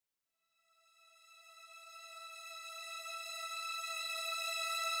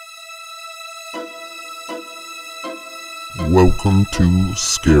Welcome to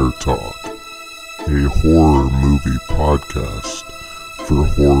Scare Talk, a horror movie podcast for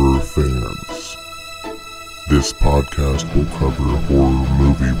horror fans. This podcast will cover horror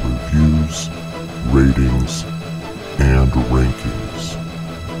movie reviews, ratings, and rankings.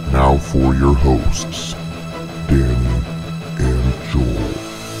 Now for your hosts, Danny and Joel.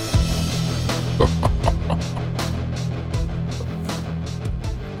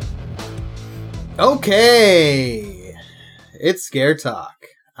 Okay, it's Scare Talk.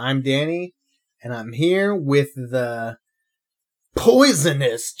 I'm Danny, and I'm here with the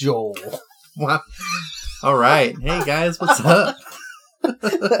poisonous Joel. Wow. All right. Hey guys, what's up?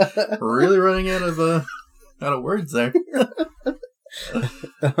 Really running out of words there.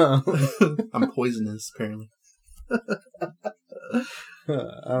 I'm poisonous, apparently. I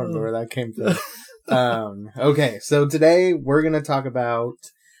don't know where that came from. Okay, so today we're going to talk about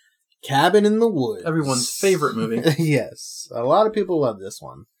Cabin in the Woods. Everyone's favorite movie. Yes. A lot of people love this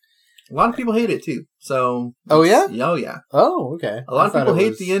one. A lot of people hate it too. So. Oh, yeah? Oh, yeah. Oh, okay. A lot of people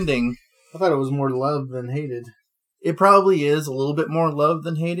hate the ending. I thought it was more love than hated. It probably is a little bit more love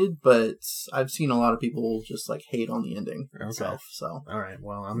than hated, but I've seen a lot of people just like hate on the ending itself. So. All right.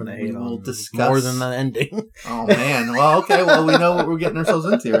 Well, I'm going to hate on discuss more than the ending. Oh, man. Well, okay. Well, we know what we're getting ourselves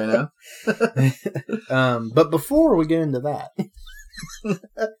into right now. But before we get into that,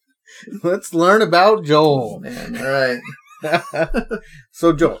 let's learn about Joel. Oh, man. All right.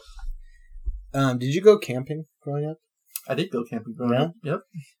 So, Joel, did you go camping growing up? I did go camping growing up. Yep.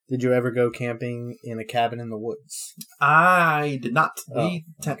 Did you ever go camping in a cabin in the woods? I did not. We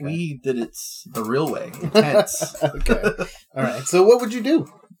did it the real way. In tents. Okay. All right. So what would you do?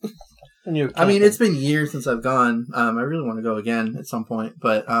 I mean, it's been years since I've gone. I really want to go again at some point,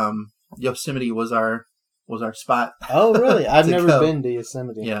 but Yosemite was our spot. Oh, really? I've never been to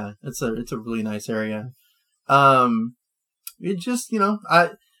Yosemite. Yeah, it's a really nice area. It just,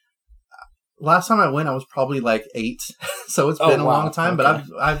 last time I went, I was probably like 8, so it's been a long time. Okay.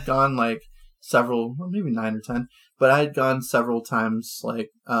 But I've gone like several, well, maybe 9 or 10. But I had gone several times,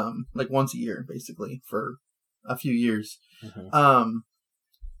 like once a year, basically for a few years. Mm-hmm.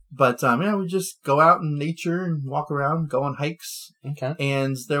 We just go out in nature and walk around, go on hikes. Okay.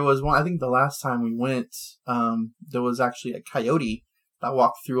 And there was one. I think the last time we went, there was actually a coyote that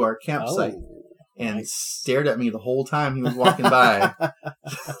walked through our campsite. And stared at me the whole time he was walking by.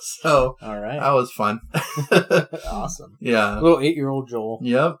 So, all right, that was fun. Awesome. Yeah. Little 8-year-old Joel.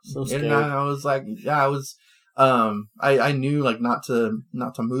 Yep. So scared. And I was like, I was, I knew like not to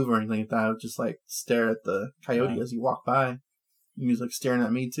move or anything like that. I would just like stare at the coyote as he walked by. He was like staring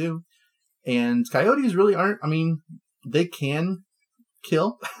at me too. And coyotes really aren't, I mean, they can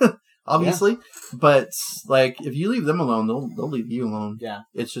kill, obviously, but like if you leave them alone, they'll leave you alone. Yeah.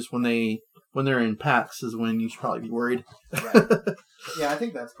 It's just when they're in packs is when you should probably be worried. Right. Yeah, I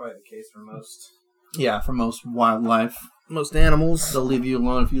think that's probably the case for most. Yeah, for most wildlife. Most animals. They'll leave you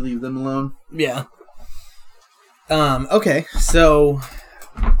alone if you leave them alone. Yeah. Okay, so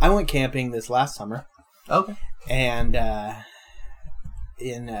I went camping this last summer. Okay. And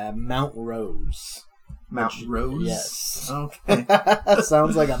in Mount Rose. Mount Rose? Yes. Okay.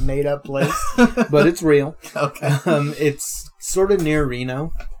 Sounds like a made-up place, but it's real. Okay. It's sort of near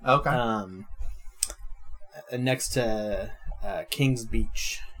Reno. Okay. Next to Kings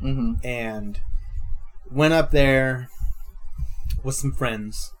Beach. Mm-hmm. And went up there with some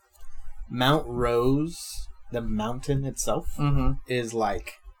friends. Mount Rose, the mountain itself, is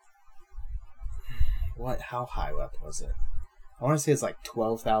like... How high up was it? I want to say it's like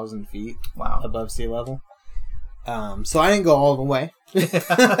 12,000 feet above sea level. So I didn't go all the way. You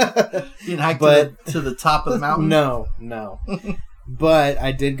didn't hike to the top of the mountain? No. But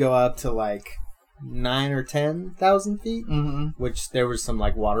I did go up to like 9 or 10,000 feet, which there was some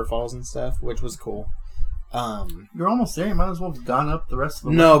like waterfalls and stuff, which was cool. You're almost there. You might as well have gone up the rest of the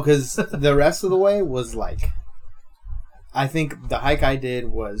way. No, because the rest of the way was like... I think the hike I did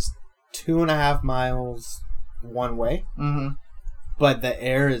was 2.5 miles one way. Mm-hmm. But the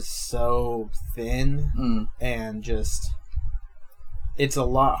air is so thin and just... It's a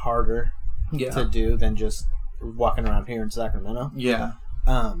lot harder to do than just walking around here in Sacramento. Yeah.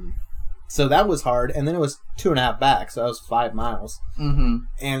 So that was hard. And then it was 2.5 back, so that was 5 miles. Mm-hmm.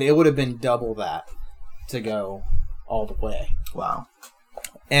 And it would have been double that to go all the way. Wow.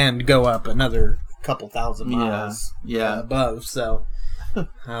 And go up another couple thousand miles above, so...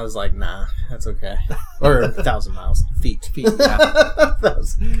 I was like, nah, that's okay. Or 1,000 miles. Feet, yeah.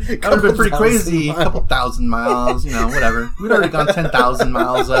 That would have been pretty crazy. A couple thousand miles, whatever. We'd already gone 10,000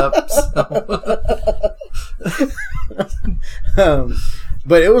 miles up. So.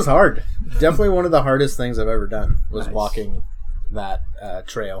 But it was hard. definitely one of the hardest things I've ever done was Nice. walking that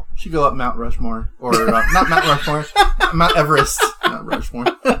trail. You should go up Mount Rushmore. Or, not Mount Rushmore. Mount Everest. Not Rushmore.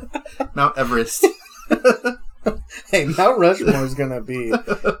 Mount Everest. Hey, Mount Rushmore is gonna be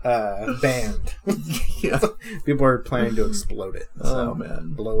banned. Yeah. People are planning to explode it. So Oh,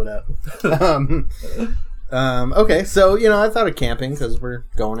 man. blow it up. Okay, so I thought of camping because we're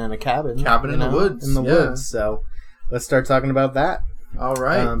going in a cabin. Cabin in the woods, In the yeah. woods. So let's start talking about that. All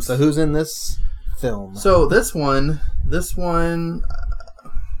right. So who's in this film? So this one,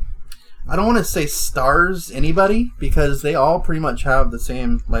 I don't want to say stars anybody because they all pretty much have the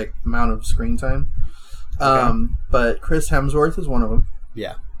same amount of screen time. But Chris Hemsworth is one of them.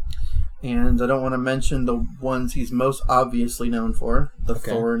 Yeah. And I don't want to mention the ones he's most obviously known for, the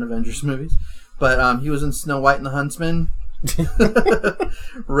Okay. Thor and Avengers movies. But he was in Snow White and the Huntsman,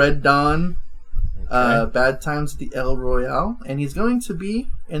 Red Dawn, Bad Times at the El Royale, and he's going to be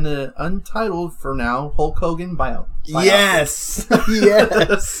in the untitled, for now, Hulk Hogan buyout. Yes.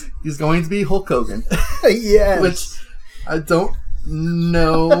 Yes. He's going to be Hulk Hogan, Yes. which I don't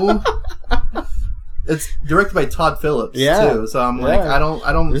know. It's directed by Todd Phillips, too. So I'm like, I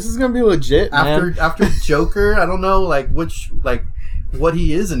don't. This is gonna be legit, man. After Joker, I don't know what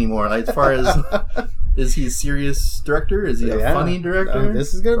he is anymore. As far as is he a serious director? Is he a funny director?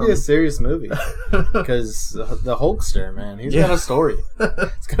 This is gonna be a serious movie because the Hulkster, man, he's got a story.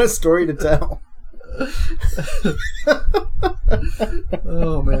 He's got a story to tell.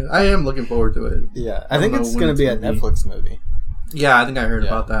 Oh man, I am looking forward to it. Yeah, I think it's gonna be a Netflix movie. Yeah, I think I heard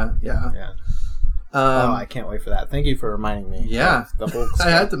about that. Yeah. Yeah. I can't wait for that. Thank you for reminding me. Yeah. of the Hulkster. I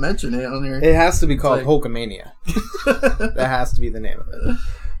had to mention it on here. It has to be called Hulkamania. That has to be the name of it.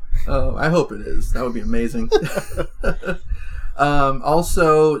 Oh, I hope it is. That would be amazing.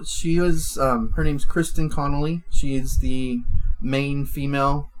 Also, she was her name's Kristen Connolly. She's the main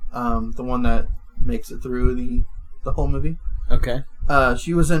female, the one that makes it through the whole movie. Okay.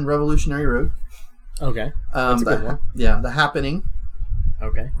 She was in Revolutionary Road. Okay. That's a good one. Yeah, The Happening.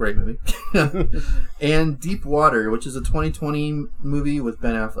 Okay. Great movie. And Deep Water, which is a 2020 movie with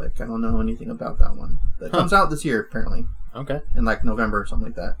Ben Affleck. I don't know anything about that one. That comes out this year, apparently. Okay. In November or something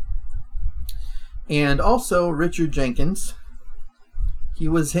like that. And also Richard Jenkins. He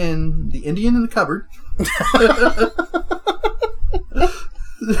was in The Indian in the Cupboard.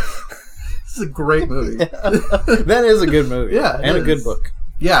 This is a great movie. That is a good movie. Yeah, and a good book.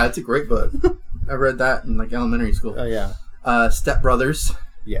 Yeah, it's a great book. I read that in elementary school. Oh yeah. Step Brothers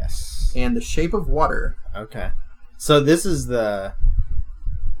Yes. and The Shape of Water. Okay. So this is the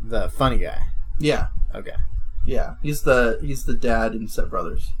funny guy. Yeah, Okay. yeah. He's the dad in Step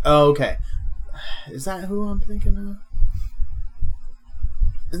Brothers. Oh, okay. Is that who I'm thinking of?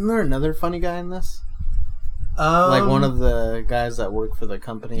 Isn't there another funny guy in this? Like one of the guys that work for the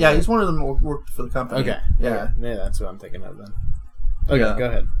company? Yeah, he's one of them who worked for the company. Okay. Yeah. Yeah, that's who I'm thinking of then. Okay, Yeah. go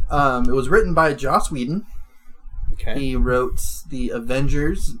ahead. It was written by Joss Whedon. Okay. He wrote the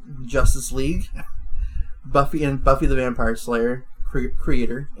Avengers, Justice League, Buffy the Vampire Slayer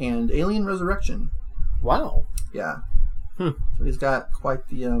creator, and Alien Resurrection. Wow. Yeah. Hmm. So he's got quite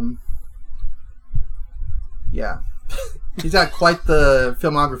the yeah. He's got quite the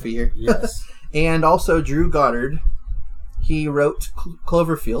filmography here. Yes. And also Drew Goddard. He wrote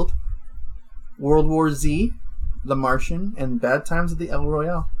Cloverfield, World War Z, The Martian, and Bad Times at the El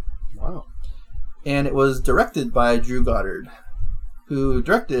Royale. Wow. And it was directed by Drew Goddard, who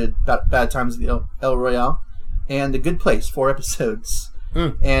directed Bad Times at the El Royale and The Good Place, 4 episodes.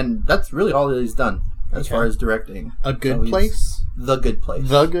 Mm. And that's really all that he's done as Okay. far as directing. A Good So he's Place? The Good Place.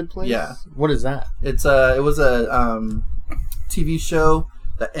 The Good Place? Yeah. What is that? It was a TV show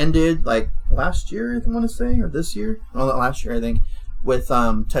that ended last year, I want to say, or this year. Oh, last year, I think, with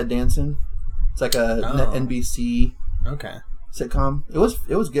Ted Danson. It's like a NBC Okay. sitcom. It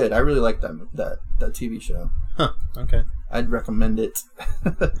was good. I really liked that TV show. Huh. Okay. I'd recommend it.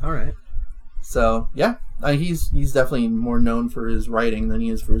 All right. So yeah, he's definitely more known for his writing than he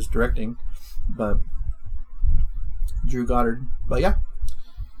is for his directing. But Drew Goddard. But yeah,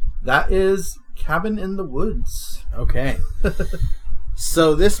 that is Cabin in the Woods. Okay.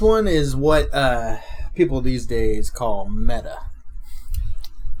 So this one is what people these days call meta.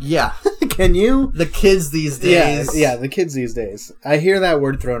 Yeah, Can you? the kids these days. Yeah, the kids these days. I hear that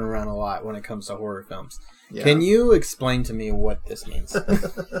word thrown around a lot when it comes to horror films. Yeah. Can you explain to me what this means?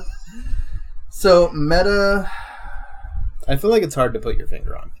 So meta, I feel like it's hard to put your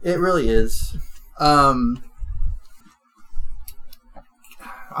finger on. it really is.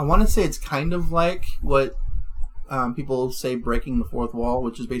 I want to say it's kind of like what people say breaking the fourth wall,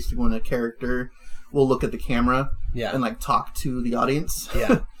 which is basically when a character will look at the camera Yeah. and talk to the audience.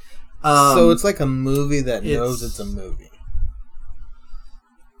 Yeah. So it's like a movie that knows it's a movie.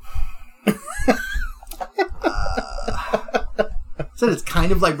 Said it's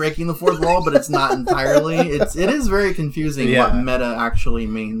kind of like breaking the fourth wall, but it's not entirely. It is very confusing what meta actually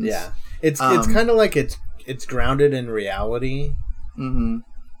means. Yeah, it's kind of like it's grounded in reality. Mm-hmm.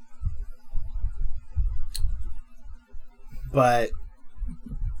 But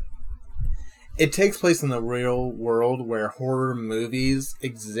it takes place in the real world where horror movies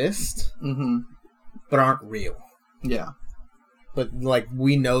exist, but aren't real. Yeah. But like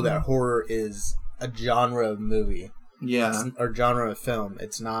we know that horror is a genre of movie. Yeah. Or genre of film.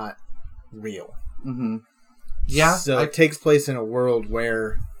 It's not real. Mm-hmm. Yeah. So it takes place in a world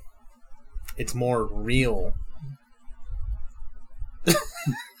where it's more real.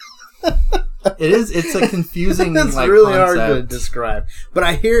 It is. It's a confusing. It's like, really concept. hard to describe, but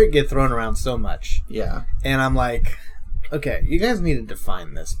I hear it get thrown around so much. Yeah, and I'm like, okay, you guys need to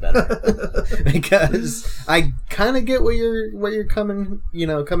define this better because I kind of get what you're coming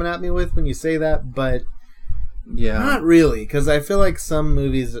at me with when you say that, but not really, because I feel like some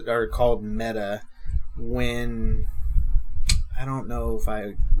movies are called meta when I don't know if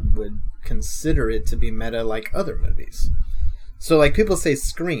I would consider it to be meta like other movies. So, like, people say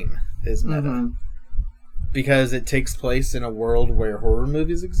Scream is meta because it takes place in a world where horror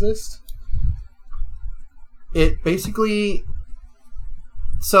movies exist. It basically...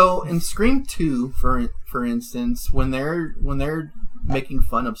 So, in Scream 2, for instance, when they're making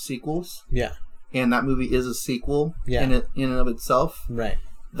fun of sequels... Yeah. And that movie is a sequel in and of itself... Right.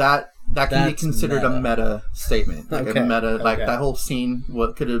 That can be considered a meta statement. Like a meta... Like, that whole scene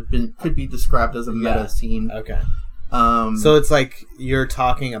could be described as a meta scene. Okay. So it's like you're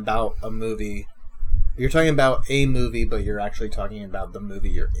talking about a movie. You're talking about a movie, but you're actually talking about the movie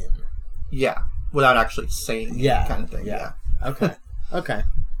you're in. Yeah, without actually saying it, kind of thing. Yeah. Okay. Okay.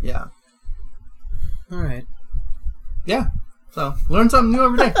 Yeah. All right. Yeah. So learn something new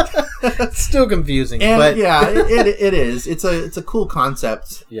every day. It's still confusing, and but yeah, it is. It's a cool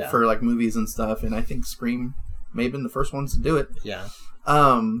concept for like movies and stuff, and I think Scream may have been the first ones to do it. Yeah.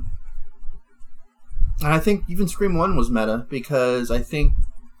 And I think even Scream 1 was meta because I think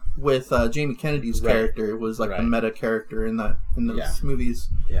with Jamie Kennedy's character, it was like the meta character in those movies.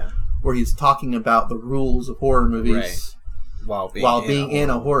 Yeah. Where he's talking about the rules of horror movies while being in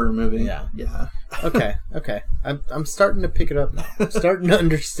a horror movie. Yeah. Yeah. Okay. I'm starting to pick it up now. I'm starting to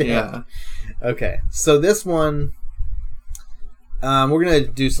understand. Yeah. Okay. So this one, we're gonna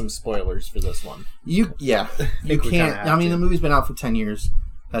do some spoilers for this one. You can't. I mean, the movie's been out for 10 years.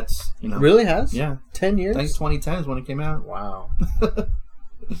 That's, Really has? Yeah. 10 years? I think 2010 is when it came out. Wow.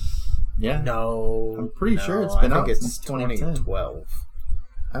 Yeah. No. I'm pretty sure it's been out since 2012.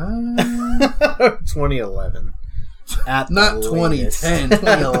 2011. Not 2010,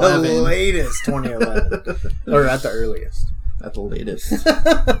 2011. The latest 2011. Or at the earliest. At the latest.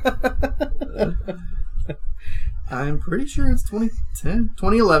 I'm pretty sure it's 2010.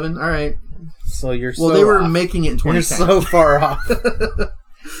 2011. All right. So you're Well, they were making it in 2010. You're so far off.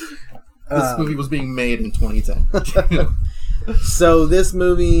 This movie was being made in 2010. So this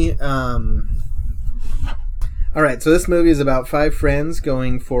movie... Alright, so this movie is about 5 friends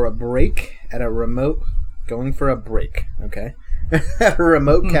going for a break at a remote... Going for a break, okay? At a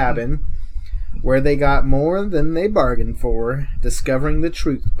remote cabin where they got more than they bargained for, discovering the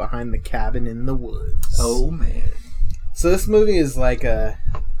truth behind the cabin in the woods. Oh, man. So this movie is like a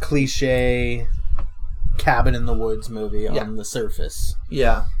cliche cabin in the woods movie on the surface.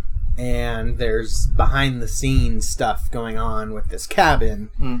 Yeah. And there's behind the scenes stuff going on with this cabin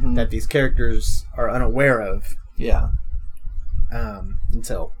that these characters are unaware of. Yeah.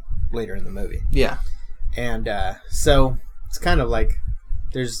 Until later in the movie. Yeah. And so it's kind of like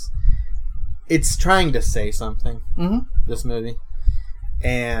it's trying to say something, this movie.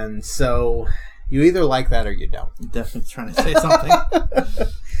 And so you either like that or you don't. Definitely trying to say something.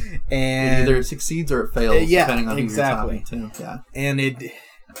 And it either succeeds or it fails, depending on who you're talking to. Yeah. And it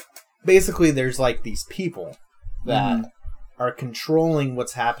basically there's like these people that are controlling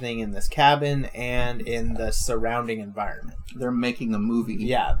what's happening in this cabin and in the surrounding environment. They're making a movie.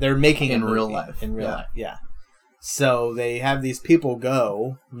 Yeah, they're making in a movie real life. In real life, yeah. So they have these people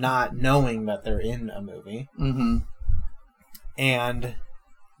go, not knowing that they're in a movie, and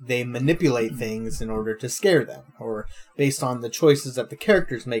they manipulate things in order to scare them, or based on the choices that the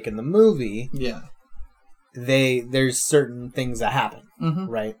characters make in the movie. Yeah, there's certain things that happen,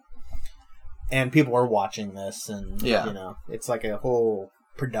 right? And people are watching this, and it's like a whole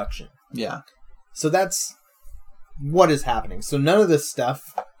production. Yeah. So that's what is happening. So none of this stuff,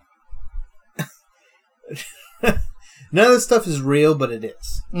 None of this stuff is real, but it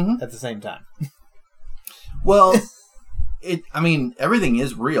is at the same time. Well, everything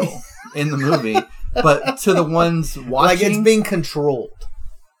is real in the movie, but to the ones watching, like it's being controlled.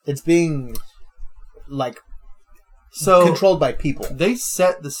 It's being controlled by people. They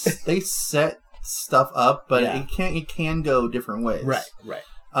set stuff up, but it can go different ways. Right.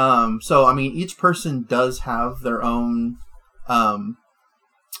 So each person does have their own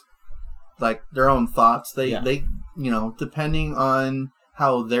their own thoughts. They depending on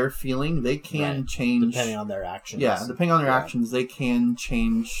how they're feeling, they can change depending on their actions. Yeah, depending on their actions, they can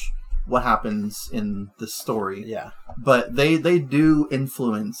change what happens in the story. Yeah. But they do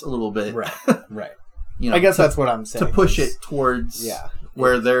influence a little bit. Right. I guess that's what I'm saying. To push it towards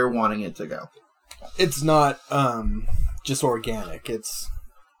where they're wanting it to go. It's not just organic.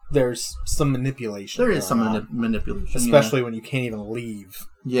 There's some manipulation. There is some manipulation. Especially when you can't even leave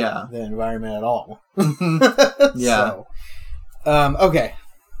the environment at all. Yeah. Okay.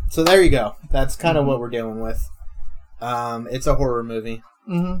 So there you go. That's kind of what we're dealing with. It's a horror movie.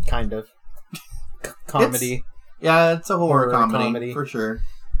 Mm-hmm. Kind of. Comedy. It's a horror comedy for sure.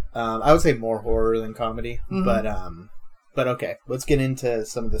 I would say more horror than comedy. Mm-hmm. But okay. Let's get into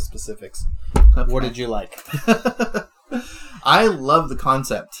some of the specifics. Okay. What did you like? I love the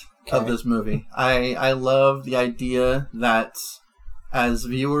concept of this movie. I love the idea that as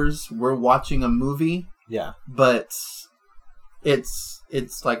viewers, we're watching a movie. Yeah. But it's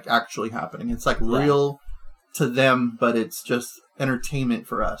like actually happening. It's like real to them, but it's just entertainment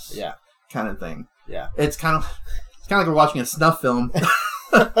for us. Yeah. Kind of thing. Yeah. It's kind of like we're watching a snuff film,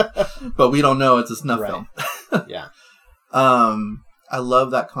 but we don't know it's a snuff film. Yeah. I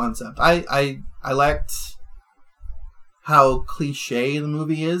love that concept. I liked how cliche the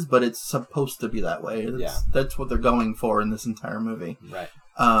movie is, but it's supposed to be that way. That's what they're going for in this entire movie. Right.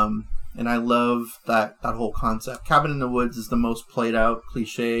 And I love that whole concept. Cabin in the Woods is the most played out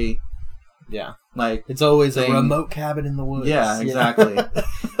cliche. Yeah. Like it's always a remote cabin in the woods. Yeah, exactly.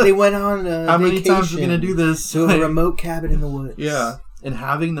 They went on how many times are we gonna do this? To a remote cabin in the woods. Yeah. And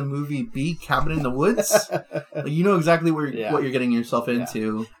having the movie be Cabin in the Woods, you know exactly what you're getting yourself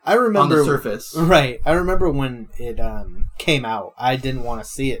into. I remember on the surface. Right. I remember when it came out, I didn't want to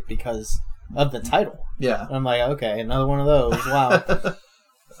see it because of the title. Yeah. I'm like, okay, another one of those. Wow.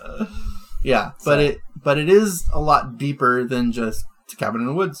 But it is a lot deeper than just Cabin in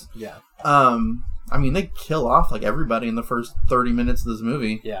the Woods. Yeah. They kill off like everybody in the first 30 minutes of this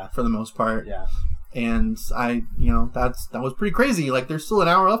movie. Yeah. For the most part. Yeah. And that was pretty crazy. Like, there's still an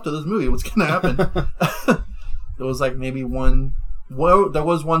hour left of this movie. What's going to happen? There was like maybe there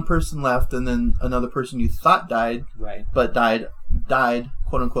was one person left, and then another person you thought died. Right. But died,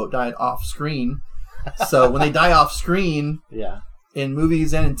 quote unquote, died off screen. So when they die off screen, in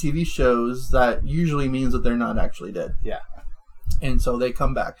movies and in TV shows, that usually means that they're not actually dead. Yeah. And so they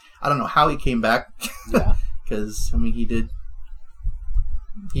come back. I don't know how he came back. Yeah. Because, he did.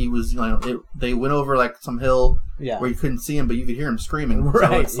 He was, they went over like some hill where you couldn't see him, but you could hear him screaming. Right.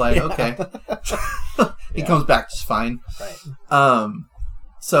 So it's like, okay. He comes back just fine. Right.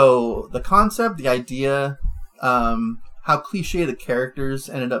 So the concept, the idea, how cliche the characters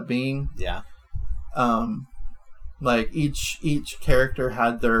ended up being. Yeah. Like each character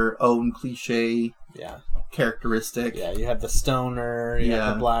had their own cliche characteristic. Yeah, you had the stoner, you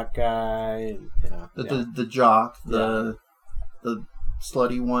had the black guy, the jock, the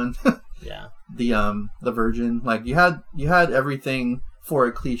slutty one. Yeah. The virgin. Like you had everything for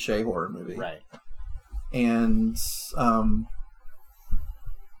a cliche horror movie. Right. And I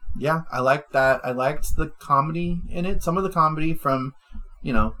liked that. I liked the comedy in it. Some of the comedy from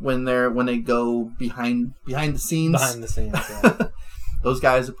when they go behind the scenes. Behind the scenes, yeah. Those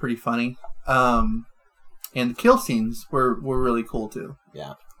guys are pretty funny. And the kill scenes were really cool too.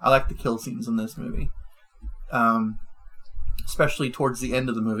 Yeah. I like the kill scenes in this movie. Especially towards the end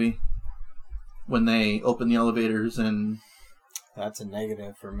of the movie when they open the elevators and... That's a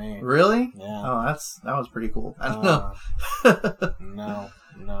negative for me. Really? Yeah. Oh, that was pretty cool. I don't know.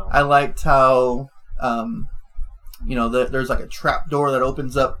 No. I liked how, there's like a trap door that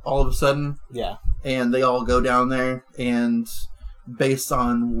opens up all of a sudden. Yeah. And they all go down there, and based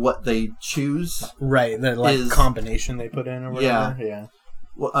on what they choose. Right, the combination they put in or whatever. Yeah.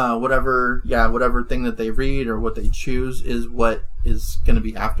 Whatever thing that they read or what they choose is what is going to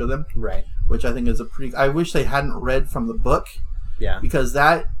be after them. Right. Which I think is I wish they hadn't read from the book. Yeah. Because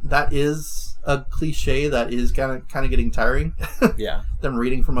that is a cliche that is kind of getting tiring. Yeah. Them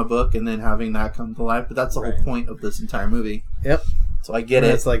reading from a book and then having that come to life. But that's the whole point of this entire movie. Yep. So I get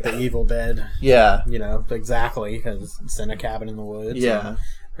it. It's like the Evil Dead. Yeah. Exactly. Because it's in a cabin in the woods. Yeah.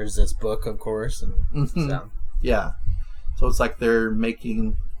 There's this book, of course. And so. Yeah. So it's like they're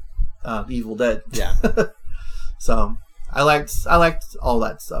making Evil Dead. Yeah. So I liked all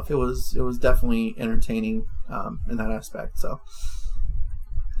that stuff. It was definitely entertaining in that aspect. So,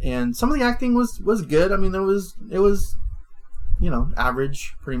 and some of the acting was good. I mean, it was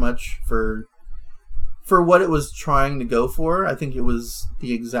average pretty much for what it was trying to go for. I think it was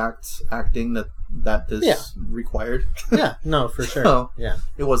the exact acting that this required. Yeah, no, for sure. So, yeah.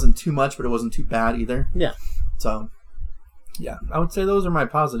 It wasn't too much, but it wasn't too bad either. Yeah. So, yeah, I would say those are my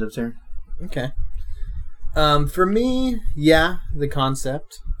positives here. Okay. For me, the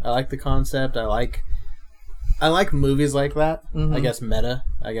concept. I like the concept. I like movies like that. Mm-hmm. I guess meta.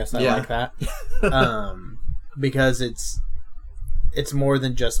 I guess I like that. Because it's more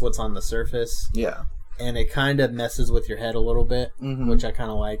than just what's on the surface. Yeah. And it kind of messes with your head a little bit, which I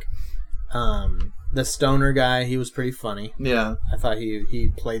kind of like. The stoner guy, he was pretty funny. Yeah. I thought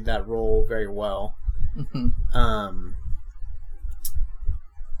he played that role very well. Mm-hmm.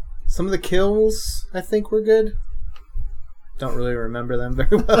 Some of the kills, I think, were good. Don't really remember them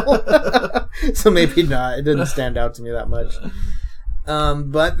very well. So maybe not. It didn't stand out to me that much.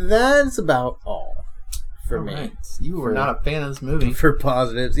 But that's about all for me. Right. You were not a fan of this movie. For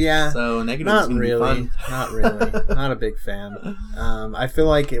positives, yeah. So negatives not gonna really. be fun. Not really. Not a big fan. I feel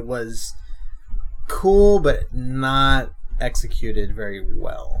like it was cool, but not executed very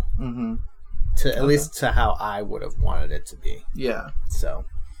well. Mm-hmm. At least to how I would have wanted it to be. Yeah. So.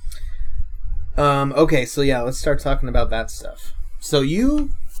 Okay, so yeah, let's start talking about that stuff. So you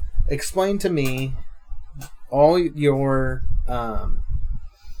explain to me all your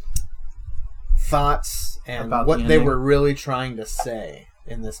thoughts and about what the they ending. were really trying to say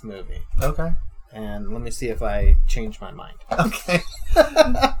in this movie. Okay. And let me see if I change my mind. Okay.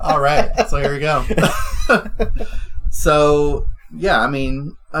 All right. So here we go. So, yeah, I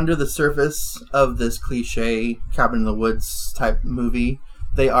mean, under the surface of this cliche Cabin in the Woods type movie,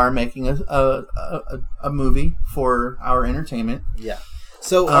 they are making a movie for our entertainment. Yeah.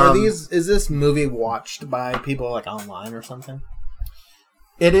 So is this movie watched by people like online or something?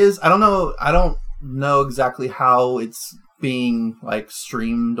 It is. I don't know exactly how it's being like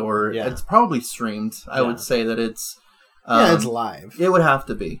streamed or it's probably streamed. I would say that it's it's live. It would have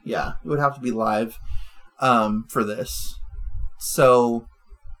to be. Yeah. It would have to be live for this. So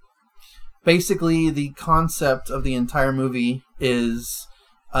basically the concept of the entire movie is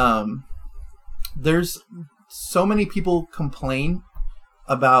there's so many people complain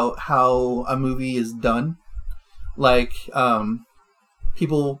about how a movie is done. Like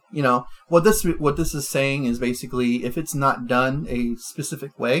people, what this is saying is basically if it's not done a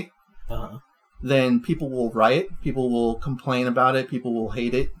specific way, then people will riot, people will complain about it, people will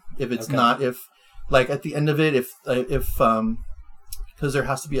hate it. If it's not, if like at the end of it, if because there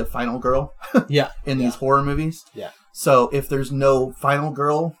has to be a final girl in these horror movies. Yeah. So if there's no final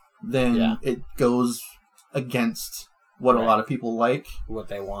girl, then it goes against what a lot of people like. What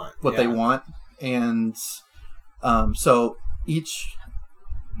they want. They want. And so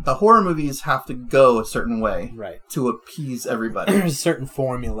the horror movies have to go a certain way to appease everybody. There's a certain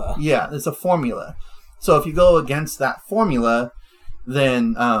formula. Yeah, it's a formula. So if you go against that formula,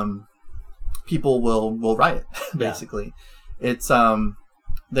 then people will riot, basically. It's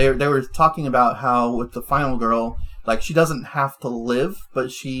they were talking about how with the final girl, like she doesn't have to live,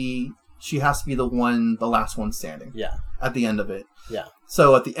 but she has to be the last one standing. Yeah. At the end of it. Yeah.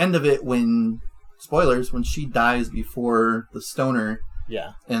 So at the end of it, when she dies before the stoner,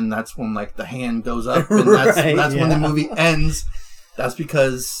 and that's when like the hand goes up, and that's when the movie ends. That's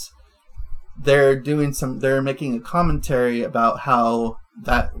because they're making a commentary about how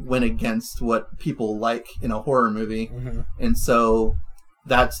that went against what people like in a horror movie, and so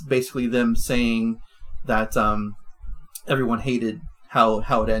that's basically them saying that everyone hated how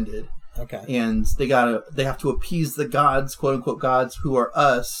it ended. Okay. And they have to appease the gods, quote unquote gods, who are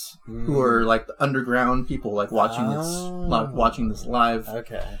us, who are like the underground people, like watching this live.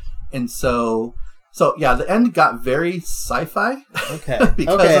 Okay. And so yeah, the end got very sci-fi. Okay.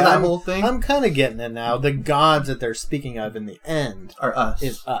 Because of that whole thing. I'm kind of getting it now. The gods that they're speaking of in the end are us.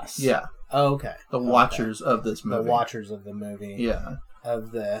 Is us. Yeah. Oh, okay. The watchers of this movie. The watchers of the movie. Yeah.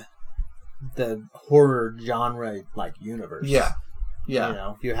 Of the horror genre like universe. Yeah.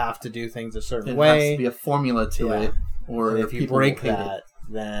 Yeah. You have to do things a certain way. It has to be a formula to it. Or if you break that,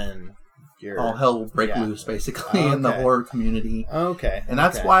 then all hell will break loose, basically, in the horror community. Okay. And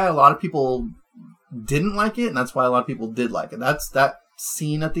that's why a lot of people didn't like it, and that's why a lot of people did like it. That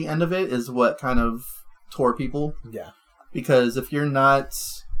scene at the end of it is what kind of tore people. Yeah. Because if you're not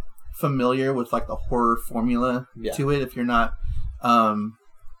familiar with like the horror formula to it, if you're not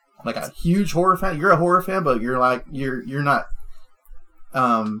like a huge horror fan, you're a horror fan, but you're like you're not,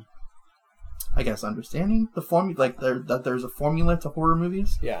 I guess, understanding the formula, like that there's a formula to horror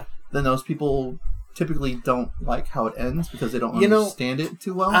movies. Yeah. Then those people typically don't like how it ends because they don't understand it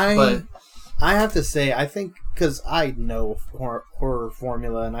too well. But I have to say, I think, because I know horror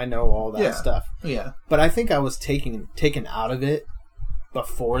formula and I know all that stuff. Yeah. But I think I was taken out of it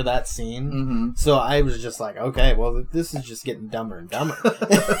before that scene. Mm-hmm. So I was just like, okay, well, this is just getting dumber and dumber.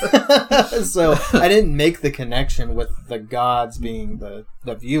 So I didn't make the connection with the gods being the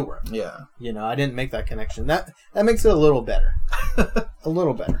viewer. Yeah. You know, I didn't make that connection. That makes it a little better. A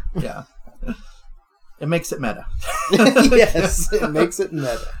little better. Yeah. It makes it meta. Yes, it makes it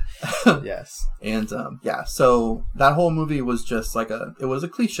meta. Yes. And so that whole movie was just like it was a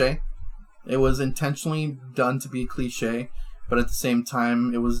cliche. It was intentionally done to be a cliche, but at the same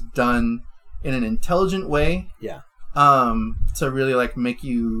time it was done in an intelligent way. Yeah. To really like make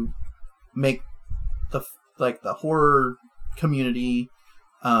the horror community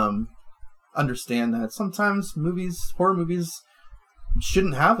understand that sometimes horror movies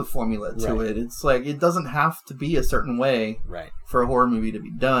shouldn't have a formula to it. It's like it doesn't have to be a certain way for a horror movie to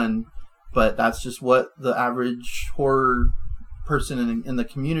be done, but that's just what the average horror person in the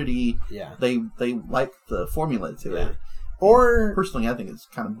community they like the formula to it. Or personally, I think it's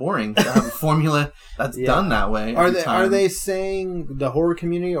kind of boring to have a formula that's done that way. Are they saying the horror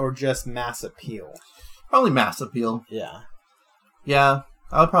community or just mass appeal? Probably mass appeal. Yeah,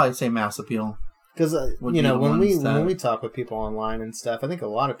 I would probably say mass appeal. Because when we talk with people online and stuff, I think a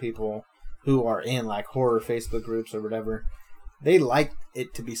lot of people who are in like horror Facebook groups or whatever, they like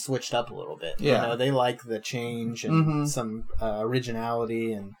it to be switched up a little bit. Yeah, you know, they like the change and some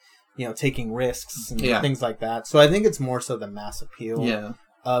originality and taking risks and things like that. So I think it's more so the mass appeal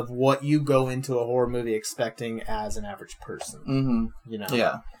of what you go into a horror movie expecting as an average person.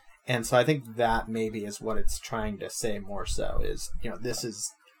 And so I think that maybe is what it's trying to say more so is this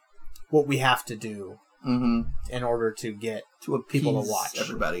is what we have to do in order to get people to watch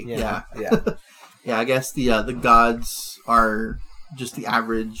everybody. Yeah. I guess the gods are just the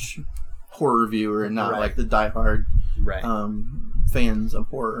average horror viewer and not like the diehard fans of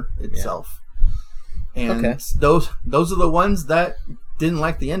horror itself. And those are the ones that didn't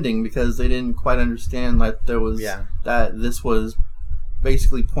like the ending because they didn't quite understand that there was that this was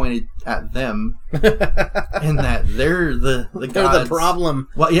basically pointed at them and that they're the gods. They're the problem.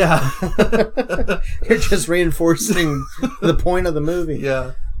 Well, yeah. You're just reinforcing the point of the movie.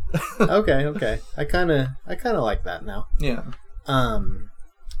 Yeah. Okay. I kind of like that now. Yeah.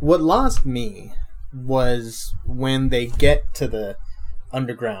 What lost me was when they get to the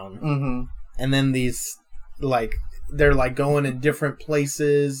underground and then these they're like going in different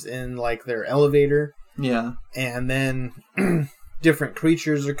places in like their elevator. Yeah. And then different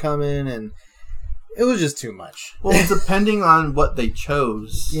creatures are coming, and it was just too much. Well, depending on what they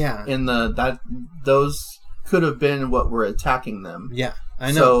chose, those could have been what were attacking them. Yeah,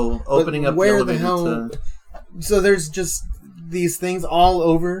 I know. So opening up the elevator so there's just these things all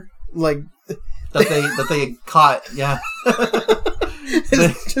over, like that they caught. Yeah,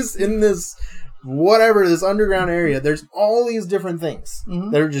 it's just in this this underground area. There's all these different things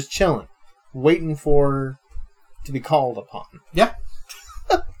that are just chilling, waiting to be called upon. Yeah.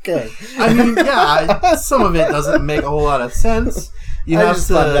 Okay. I mean, some of it doesn't make a whole lot of sense. I just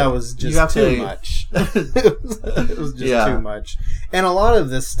thought that was just too much. It was just too much. And a lot of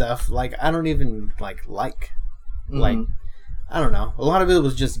this stuff, like, I don't even like, I don't know. A lot of it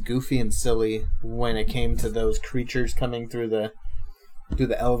was just goofy and silly when it came to those creatures coming through the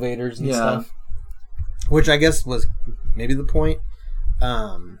elevators and stuff. Which I guess was maybe the point.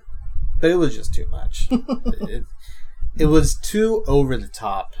 But it was just too much. It was too over the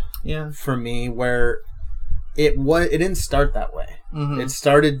top for me, where it didn't start that way. It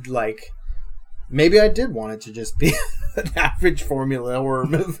started like maybe I did want it to just be an average formula horror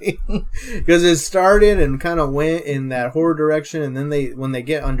movie because it started and kind of went in that horror direction, and then when they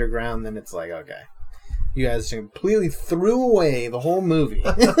get underground, then it's like, okay, you guys completely threw away the whole movie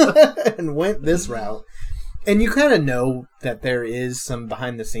and went this route. And you kind of know that there is some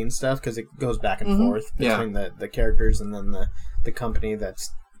behind-the-scenes stuff because it goes back and forth between the characters and then the company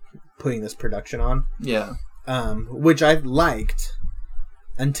that's putting this production on. Yeah. Which I liked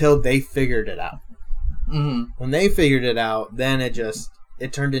until they figured it out. When they figured it out, then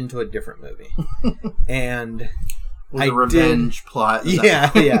it turned into a different movie. And with a revenge plot.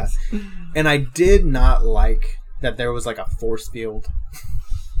 Yeah. And I did not like that there was like a force field.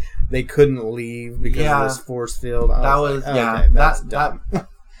 They couldn't leave because of this force field. That's dumb.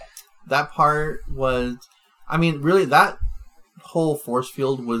 That part was, I mean, really that whole force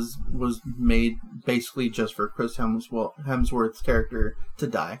field was made basically just for Chris Hemsworth's character to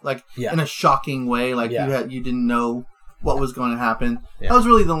die, like in a shocking way. Like you didn't know what was going to happen. That was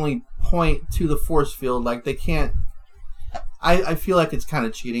really the only point to the force field. Like they can't. I feel like it's kind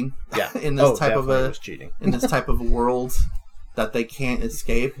of cheating. Yeah. in this type of in this type of world that they can't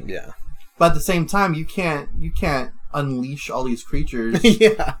escape. Yeah. But at the same time, you can't unleash all these creatures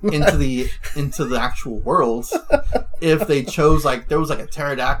yeah. into the actual world. If they chose, like, there was like a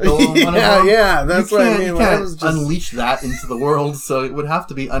pterodactyl on one of them. Yeah, that's what I mean. You can't unleash that into the world, so it would have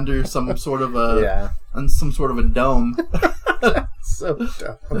to be under some sort of a some sort of a dome. So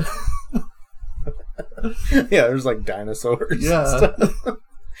dumb. Yeah, there's like dinosaurs. Yeah.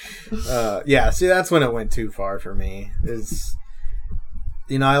 Yeah, see, that's when it went too far for me. Is,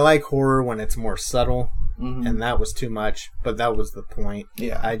 you know, I like horror when it's more subtle, and that was too much, but that was the point.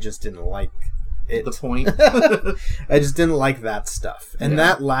 Yeah. I just didn't like it. The point? I just didn't like that stuff. And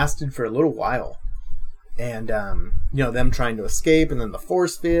that lasted for a little while. And, you know, them trying to escape, and then the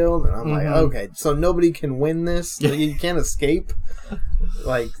force field, and I'm like, okay, so nobody can win this? You can't escape?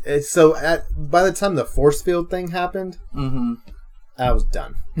 Like, so by the time the force field thing happened, I was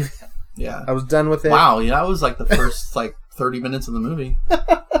done. Yeah. I was done with it. Wow, yeah, that was like the first, 30 minutes of the movie.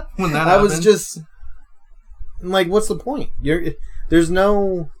 When that happened. I was just, like, what's the point? There's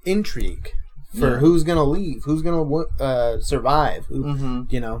no intrigue for who's going to leave, who's going to survive. Who,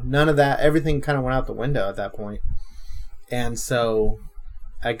 you know, none of that. Everything kind of went out the window at that point. And so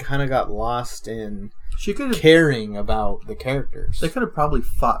I kind of got lost in caring about the characters. They could have probably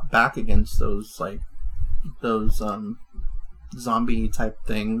fought back against those zombie type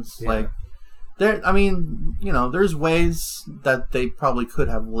things. Yeah. Like, I mean, you know, there's ways that they probably could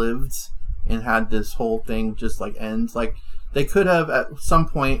have lived and had this whole thing just like end. Like, they could have at some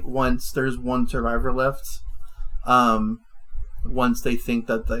point, once there's one survivor left, once they think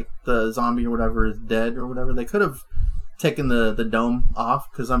that the zombie or whatever is dead or whatever, they could have taken the dome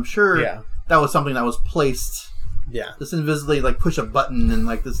off, because I'm sure that was something that was placed. Yeah. This invisibly, like, push a button and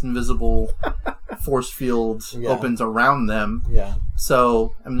like this invisible force field opens around them. Yeah.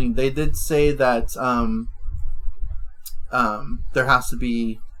 So, I mean, they did say that there has to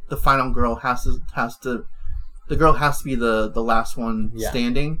be, the final girl the girl has to be the last one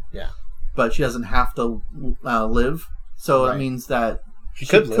standing. Yeah. But she doesn't have to live. So it means that she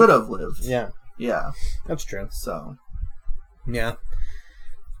could have lived. Yeah. Yeah. That's true. So. Yeah.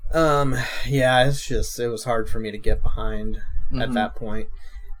 Yeah, it was hard for me to get behind at that point.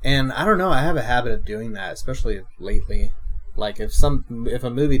 And I don't know, I have a habit of doing that, especially lately. Like, if a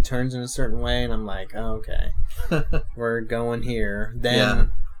movie turns in a certain way and I'm like, oh, okay, we're going here,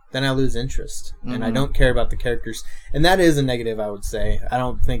 then I lose interest. And I don't care about the characters. And that is a negative, I would say. I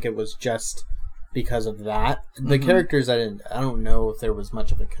don't think it was just because of that. The characters, I don't know if there was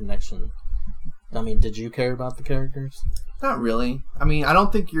much of a connection. I mean, did you care about the characters? Not really. I mean, I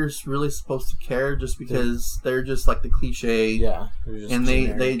don't think you're really supposed to care, just because they're just like the cliche. Yeah. And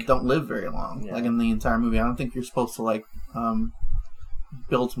they don't live very long. Yeah. Like, in the entire movie. I don't think you're supposed to, like,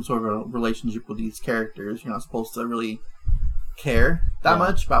 build some sort of a relationship with these characters. You're not supposed to really care that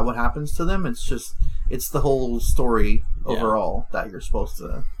much about what happens to them. It's the whole story overall that's supposed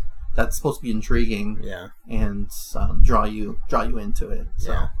to be intriguing. Yeah. And draw you into it.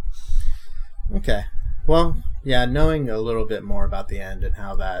 So. Yeah. Okay. Well, yeah, knowing a little bit more about the end and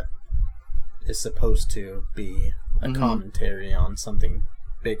how that is supposed to be a commentary on something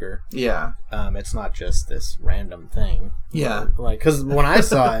bigger. Yeah. It's not just this random thing. Yeah. Like, because when I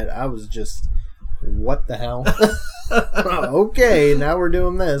saw it, I was just, what the hell? Okay, now we're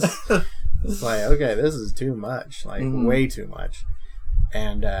doing this. It's like, okay, this is too much. Like, way too much.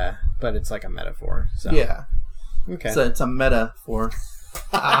 And, but it's like a metaphor. So. Yeah. Okay. So it's a metaphor.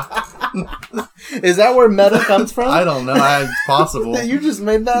 Is that where meta comes from? I don't know. It's possible. You just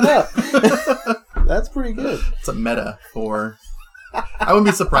made that up. That's pretty good. It's a metaphor. I wouldn't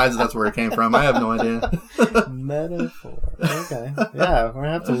be surprised if that's where it came from. I have no idea. Metaphor. Okay. Yeah, we're going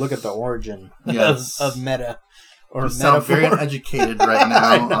to have to look at the origin of meta. Or you sound very uneducated right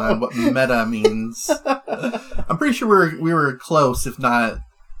now on what meta means. I'm pretty sure we were close, if not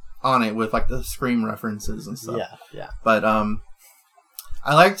on it, with like the Scream references and stuff. Yeah. But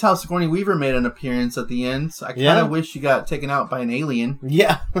I liked how Sigourney Weaver made an appearance at the end. I kind of wish she got taken out by an alien.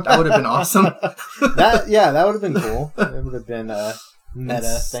 Yeah. That would have been awesome. That would have been cool. It would have been a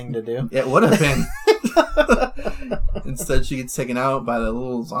meta thing to do. It would have been. Instead, she gets taken out by the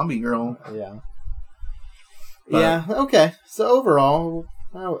little zombie girl. Yeah. But, yeah, okay. So overall,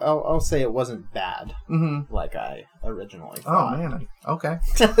 I'll say it wasn't bad, like I originally thought. Oh man, okay.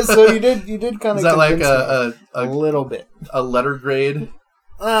 So you did kind of. Is that like a little bit a letter grade?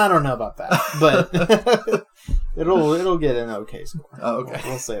 I don't know about that, but it'll get an okay score. Oh, okay,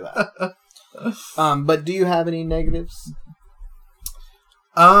 we'll say that. But do you have any negatives?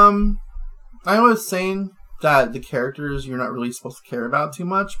 I was saying that the characters you're not really supposed to care about too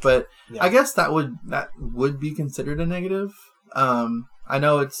much, but I guess that would be considered a negative. I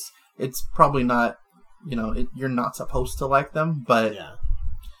know it's probably not, you're not supposed to like them, but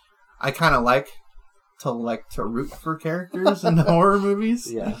I kind of like to root for characters in horror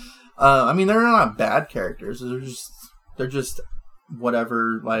movies. Yeah. I mean, they're not bad characters. They're just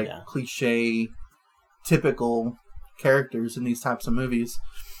whatever, cliche, typical characters in these types of movies.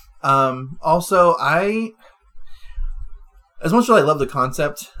 Also, as much as I love the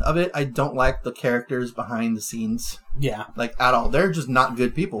concept of it, I don't like the characters behind the scenes. Yeah. At all. They're just not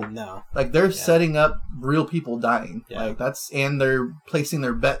good people. No. They're setting up real people dying. Yeah. And they're placing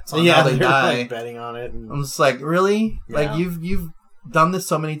their bets on how they die. Betting on it. And... I'm just really? Yeah. You've done this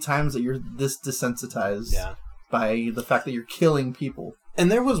so many times that you're this desensitized by the fact that you're killing people.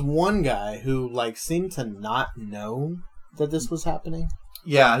 And there was one guy who, seemed to not know that this was happening.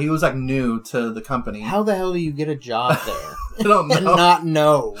 Yeah, he was new to the company. How the hell do you get a job there? I don't know. And not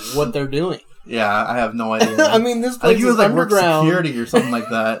know what they're doing? Yeah, I have no idea. I mean, this place is underground. Work security or something like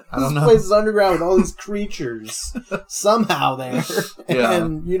that. I don't know. This place is underground with all these creatures somehow there. Yeah.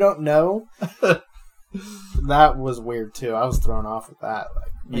 And you don't know? That was weird, too. I was thrown off with that.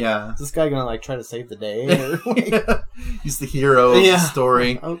 Is this guy going to, try to save the day? Or, He's the hero of the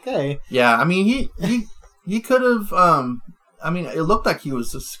story. Okay. Yeah, I mean, he could have... it looked like he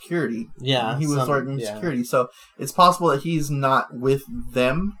was a security. Yeah. He was working security. So it's possible that he's not with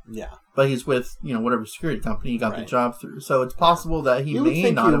them. Yeah. But he's with, whatever security company he got the job through. So it's possible that he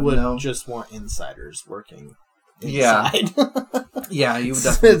may not have known. Just want insiders working inside. Yeah, you would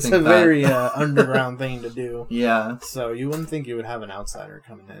definitely it's think a very underground thing to do. Yeah. So you wouldn't think you would have an outsider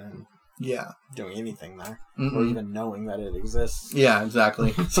coming in and doing anything there. Or even knowing that it exists. Yeah,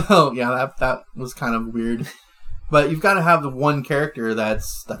 exactly. So, that was kind of weird. But you've got to have the one character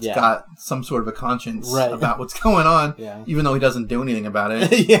that's got some sort of a conscience about what's going on, even though he doesn't do anything about it.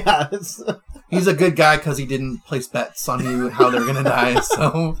 He's a good guy because he didn't place bets on you how they're going to die.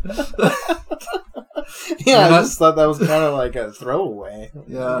 So, I just thought that was kind of like a throwaway.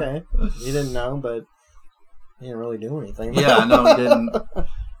 Yeah, okay, he didn't know, but he didn't really do anything. Yeah, no, he didn't. I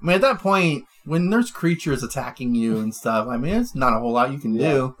mean, at that point, when there's creatures attacking you and stuff, it's not a whole lot you can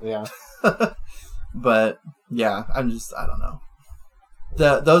do. Yeah. But yeah, I don't know.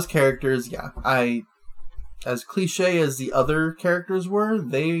 Those characters, as cliche as the other characters were,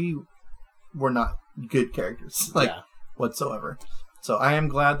 they were not good characters, whatsoever. So I am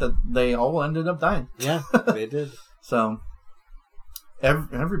glad that they all ended up dying. Yeah, they did. So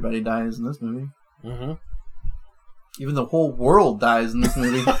everybody dies in this movie. Mm-hmm. Even the whole world dies in this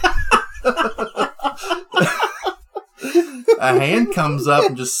movie. A hand comes up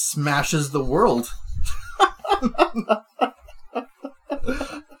and just smashes the world.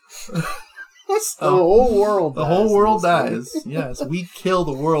 The whole world dies. The whole world dies. Yes, we kill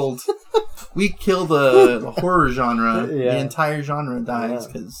the world. We kill the horror genre. The entire genre dies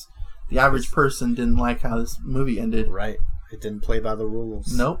because the average person didn't like how this movie ended. Right. It didn't play by the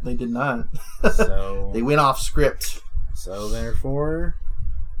rules. Nope, they did not. So they went off script. So therefore,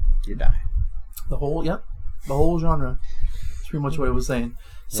 you die. The whole genre. That's pretty much what it was saying.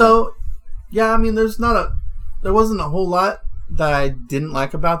 So, there wasn't a whole lot that I didn't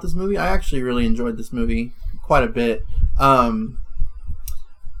like about this movie. I actually really enjoyed this movie quite a bit.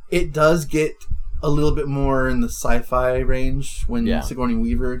 It does get a little bit more in the sci-fi range when Sigourney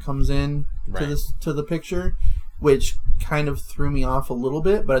Weaver comes in to the picture, which kind of threw me off a little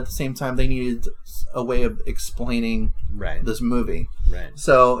bit, but at the same time they needed a way of explaining this movie. Right.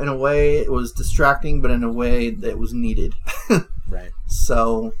 So in a way it was distracting, but in a way that was needed. Right.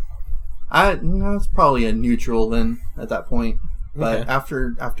 So it's probably a neutral then at that point. But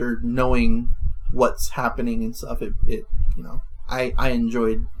after knowing what's happening and stuff, it I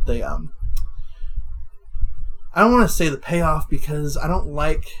enjoyed the I don't want to say the payoff because I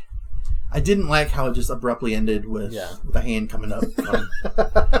didn't like how it just abruptly ended with a hand coming up.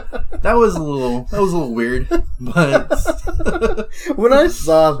 That was a little weird, but when I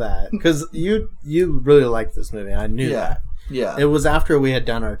saw that, because you really liked this movie, I knew that. Yeah, it was after we had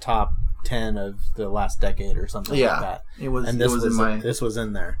done our top 10 of the last decade or something like that. It was. And this was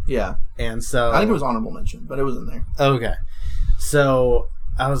in there. Yeah, and so I think it was honorable mention, but it was in there. Okay, so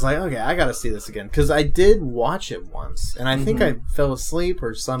I was like, okay, I gotta see this again. Because I did watch it once, and I think I fell asleep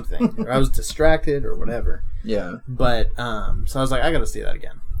or something. Or I was distracted or whatever. Yeah. But, so I was like, I gotta see that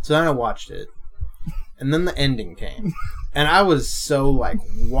again. So then I watched it. And then the ending came. And I was so like,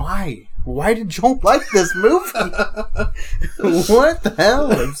 why? Why did Joel like this movie? What the hell?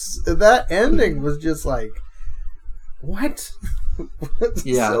 That ending was just like, what? It's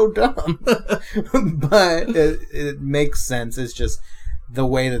so dumb. But it makes sense. It's just the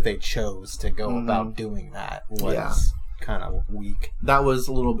way that they chose to go about doing that was kind of weak. That was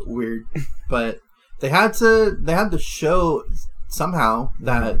a little bit weird. But they had to show somehow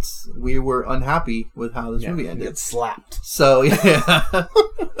that we were unhappy with how this movie ended. Get slapped. So yeah.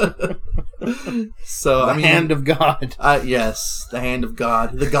 So the hand of God. Yes, the hand of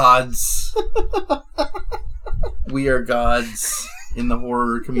God. The gods. We are gods in the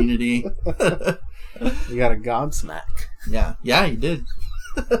horror community. You got a Godsmack. Yeah, you did.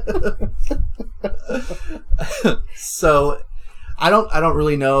 So I don't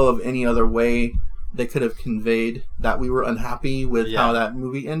really know of any other way they could have conveyed that we were unhappy with how that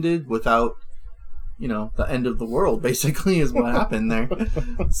movie ended without, the end of the world, basically, is what happened there.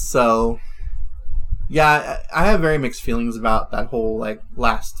 So, yeah, I have very mixed feelings about that whole,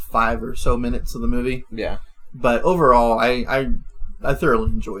 last 5 or so minutes of the movie. Yeah. But overall, I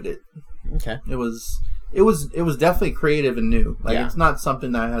thoroughly enjoyed it. Okay. It was definitely creative and new. It's not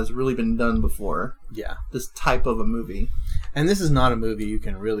something that has really been done before. Yeah. This type of a movie. And this is not a movie you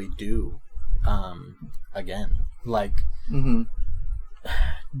can really do again.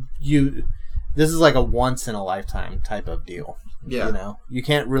 This is like a once in a lifetime type of deal. Yeah. You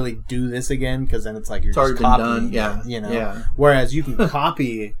can't really do this again because then it's like you're just done. copying Yeah. Yeah. Whereas you can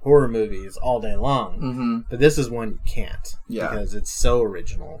copy horror movies all day long, but this is one you can't. Yeah. Because it's so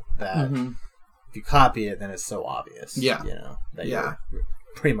original that if you copy it, then it's so obvious. Yeah. That you're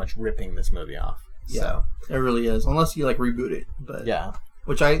pretty much ripping this movie off. Yeah. So. It really is. Unless you reboot it. But yeah.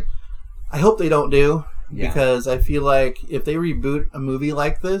 Which I hope they don't do. Yeah. Because I feel like if they reboot a movie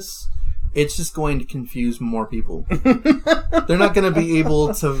like this, it's just going to confuse more people. They're not going to be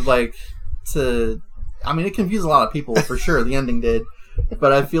able to I mean, it confused a lot of people for sure. The ending did.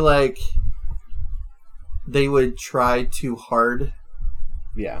 But I feel like they would try too hard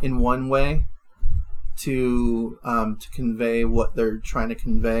in one way to convey what they're trying to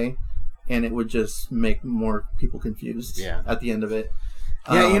convey, and it would just make more people confused at the end of it.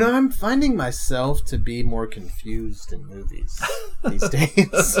 Yeah, I'm finding myself to be more confused in movies these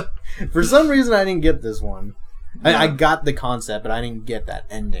days. For some reason, I didn't get this one. Yeah. I got the concept, but I didn't get that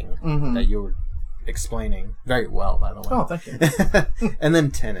ending that you were explaining very well, by the way. Oh, thank you. And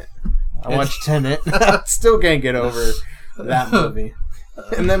then Tenet. I watched Tenet. I still can't get over that movie.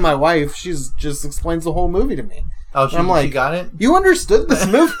 And then my wife, just explains the whole movie to me. Oh, she got it? You understood this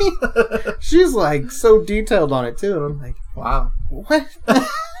movie? She's so detailed on it too. And I'm like, wow. What?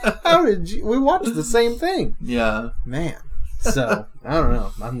 How did you? We watched the same thing. Yeah. Man. So, I don't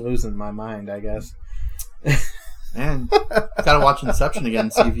know. I'm losing my mind, I guess. Man. Gotta watch Inception again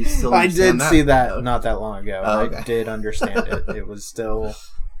and see if you still understand I did see that not that long ago. Oh, okay. I did understand it. It was still...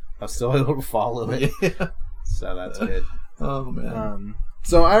 I was still able to follow it. Yeah. So that's good. Oh, man.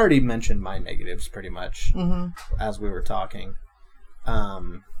 So I already mentioned my negatives pretty much as we were talking.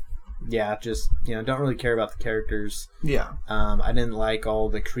 Yeah, just, don't really care about the characters. Yeah. I didn't like all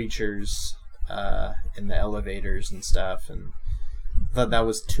the creatures in the elevators and stuff, and thought that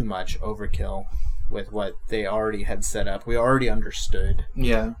was too much overkill with what they already had set up. We already understood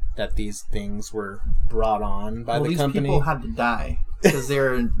that these things were brought on by the company. These people had to die. Because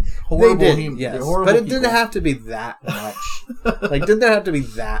they're horrible. They did, yes. They're horrible but it people. didn't have to be that much. Did there have to be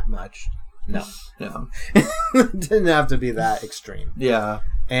that much? No. No. It didn't have to be that extreme. Yeah.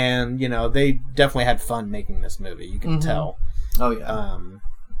 And, they definitely had fun making this movie. You can tell. Oh, yeah.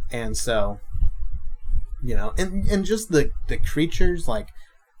 And so, and just the creatures,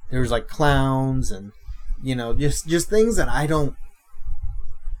 there was, clowns and, just things that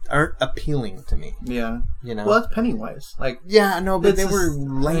aren't appealing to me. Yeah. Well, that's Pennywise. Yeah, no, but they were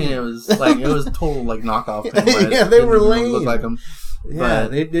lame. I mean, it was total knockoff Pennywise. Yeah, they were lame. Look like them. Yeah,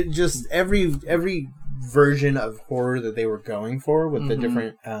 they just every version of horror that they were going for with the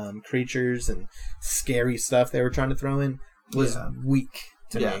different creatures and scary stuff they were trying to throw in was weak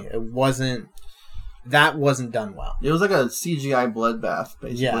to me. It wasn't done well. It was like a CGI bloodbath,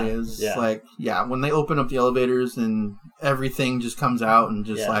 basically. Yeah. It was when they open up the elevators and everything just comes out and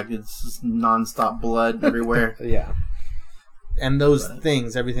just it's just nonstop blood everywhere. Yeah. And those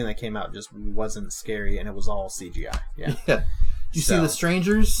things, everything that came out just wasn't scary, and it was all CGI. Yeah. You see The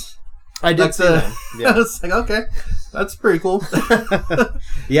Strangers? I did see that. Yeah. I was like, okay, that's pretty cool.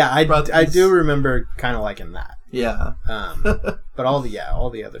 Yeah, I do remember kind of liking that. Yeah. But all the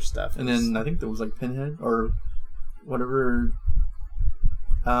other stuff. And then I think there was like Pinhead or whatever.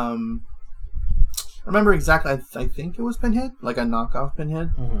 I remember exactly. I think it was Pinhead, like a knockoff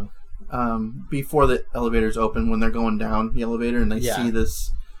Pinhead. Mm-hmm. Before the elevators open, when they're going down the elevator, and they see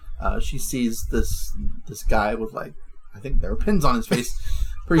this. She sees this guy with like, I think there were pins on his face.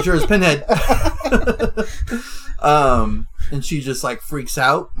 Pretty sure it's Pinhead. And she just like freaks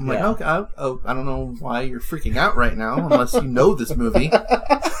out. I'm like, okay, I don't know why you're freaking out right now, unless you know this movie.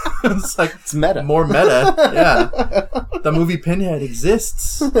 It's like it's meta, more meta. Yeah, the movie Pinhead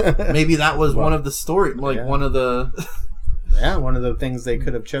exists. Maybe that was one of the story, like one of the. One of the things they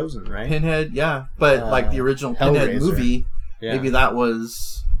could have chosen, right? Pinhead, yeah, but like the original Pinhead movie, maybe that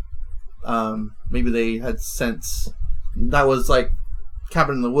was. Maybe they had sense that was like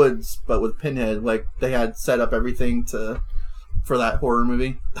Cabin in the Woods, but with Pinhead, like they had set up everything for that horror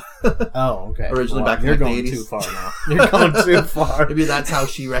movie. Oh, okay. Originally back in the 80s. You're going too far now. You're going too far. Maybe that's how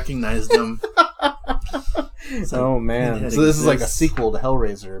she recognized him. So, man. So this is like a sequel to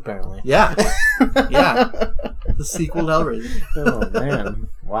Hellraiser, apparently. Yeah. Yeah. The sequel to Hellraiser. Oh, man.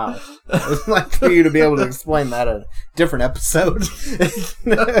 Wow. I would like for you to be able to explain that a different episode.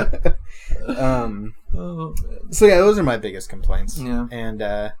 So yeah, those are my biggest complaints. Yeah.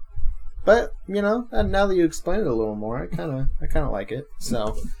 And but you know, now that you explain it a little more, I kind of like it.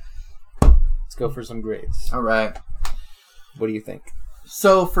 So let's go for some grades. All right. What do you think?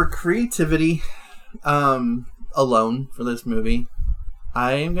 So for creativity, alone for this movie,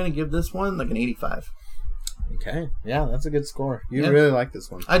 I am gonna give this one like an 85. Okay. Yeah, that's a good score. You really like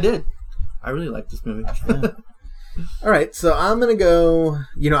this one. I did. I really like this movie. Yeah. All right, so I'm gonna go.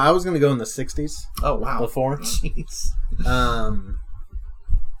 You know, I was gonna go in the 60s. Oh wow! Before, jeez. I'm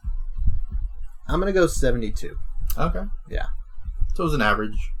gonna go 72. Okay. Yeah. So it was an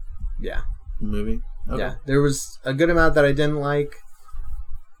average. Yeah. Movie. Okay. Yeah. There was a good amount that I didn't like,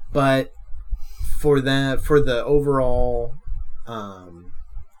 but for the overall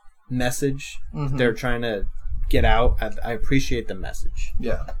message they're trying to get out, I appreciate the message.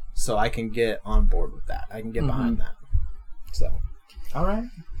 Yeah. So I can get on board with that. I can get behind that. So. All right.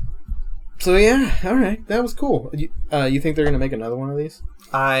 So yeah, all right. That was cool. You think they're gonna make another one of these?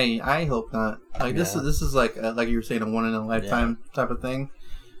 I hope not. Like this is like you were saying, a one in a lifetime type of thing.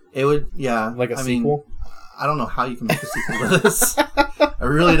 It would like a sequel. I don't know how you can make a sequel to this. I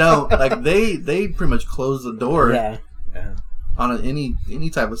really don't. Like they pretty much closed the door. Yeah. On any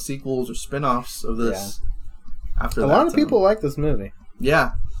type of sequels or spin-offs of this. Yeah. After a lot of people like this movie.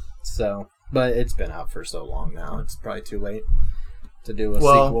 Yeah. So, but it's been out for so long now. It's probably too late to do a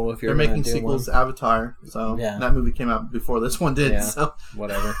sequel if you're making sequels to Avatar. So that movie came out before this one did. Yeah. So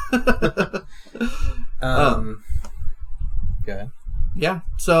whatever. Go ahead. Yeah.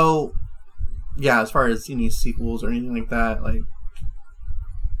 So as far as any sequels or anything like that, like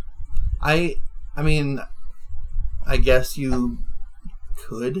I mean, I guess you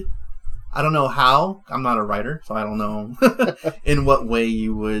could. I don't know how. I'm not a writer, so I don't know in what way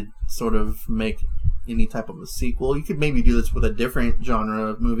you would sort of make any type of a sequel. You could maybe do this with a different genre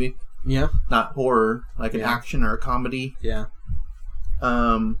of movie. Yeah. Not horror, like an action or a comedy. Yeah.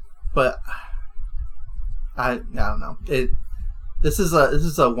 But I don't know. This is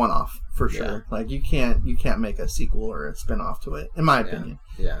a one-off for sure. Yeah. Like you can't make a sequel or a spin-off to it, in my opinion.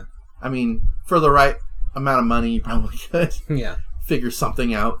 Yeah. I mean, for the right amount of money, you probably could. Yeah. Figure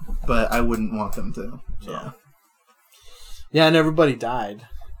something out, but I wouldn't want them to. So. Yeah, and everybody died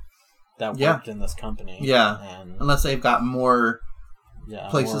that worked in this company. Yeah, and unless they've got more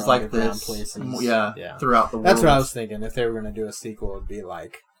places more like this. Throughout the world. That's what I was thinking. If they were going to do a sequel, it'd be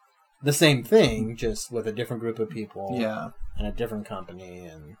like the same thing, just with a different group of people. Yeah, and a different company,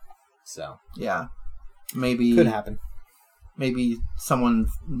 and so maybe could happen. Maybe someone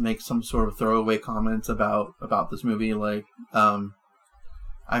makes some sort of throwaway comments about this movie, like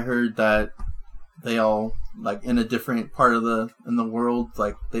I heard that they all, like, in a different part of the world,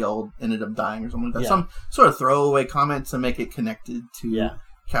 like they all ended up dying or something like that. Some sort of throwaway comment to make it connected to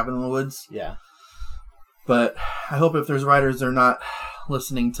Cabin in the Woods. Yeah. But I hope if there's writers, they're not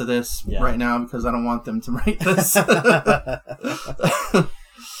listening to this right now, because I don't want them to write this.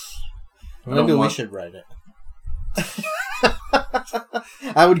 Maybe we should write it.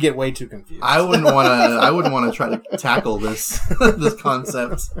 I would get way too confused. I wouldn't want to try to tackle this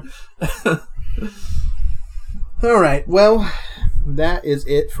concept. All right. Well, that is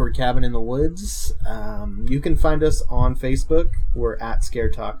it for Cabin in the Woods. You can find us on Facebook. We're at Scare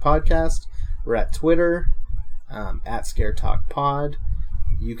Talk Podcast. We're at Twitter at Scare Talk Pod.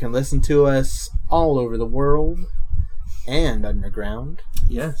 You can listen to us all over the world and underground.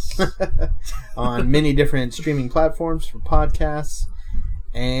 Yes. On many different streaming platforms for podcasts.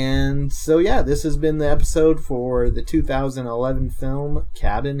 And so, yeah, this has been the episode for the 2011 film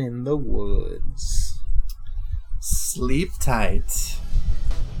Cabin in the Woods. Sleep tight.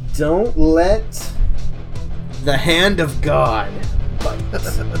 Don't let the hand of God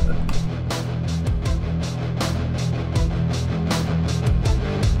bite.